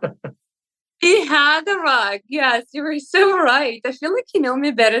 We had a rug. Yes, you were so right. I feel like you know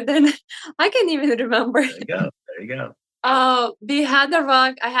me better than I can even remember. There you go. There you go. We had a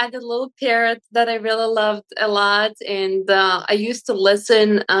rug. I had a little parrot that I really loved a lot, and I used to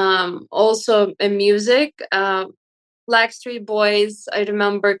listen also in music. Blackstreet Boys. I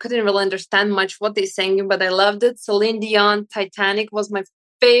remember couldn't really understand much what they sang, but I loved it. Celine Dion, Titanic was my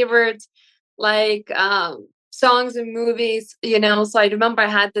favorite, like songs and movies. So I remember I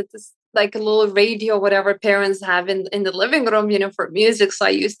had this like a little radio, whatever parents have in the living room, for music. So I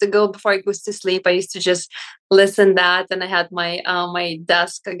used to go before I goes to sleep. I used to just listen that, and I had my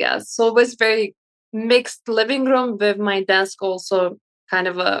desk, I guess. So it was very mixed living room with my desk, also kind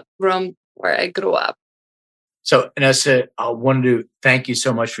of a room where I grew up. So, Inesa, I wanted to thank you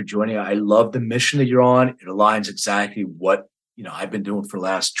so much for joining. I love the mission that you're on. It aligns exactly what I've been doing for the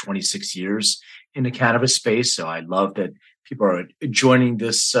last 26 years in the cannabis space. So I love that people are joining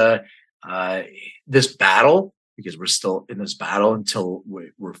this battle because we're still in this battle until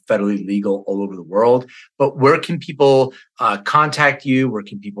we're federally legal all over the world. But where can people contact you? Where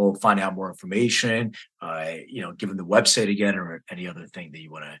can people find out more information? Given the website again, or any other thing that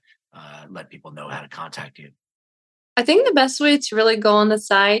you want to let people know how to contact you. I think the best way to really go on the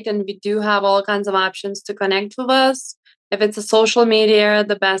site, and we do have all kinds of options to connect with us. If it's a social media,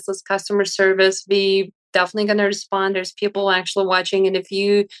 the best is customer service. We definitely going to respond. There's people actually watching, and if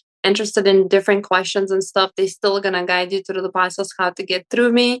you interested in different questions and stuff, they still going to guide you through the process how to get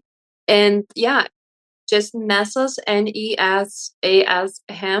through me. And yeah, just Nesas, Nesas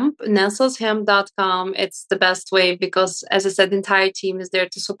hemp, nesashemp.com. It's the best way because, as I said, the entire team is there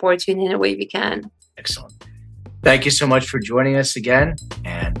to support you in any way we can. Excellent. Thank you so much for joining us again,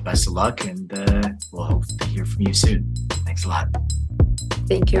 and best of luck, and we'll hope to hear from you soon. Thanks a lot.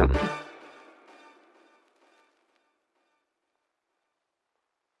 Thank you.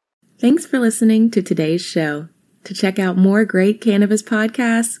 Thanks for listening to today's show. To check out more great cannabis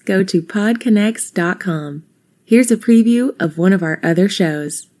podcasts, go to podconnects.com. Here's a preview of one of our other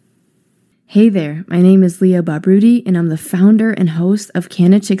shows. Hey there, my name is Leah Babrudi, and I'm the founder and host of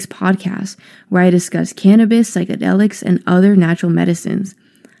Cannachicks Podcast, where I discuss cannabis, psychedelics, and other natural medicines.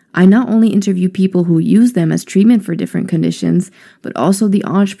 I not only interview people who use them as treatment for different conditions, but also the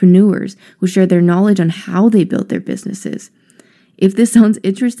entrepreneurs who share their knowledge on how they built their businesses. If this sounds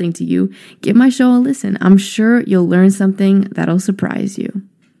interesting to you, give my show a listen. I'm sure you'll learn something that'll surprise you.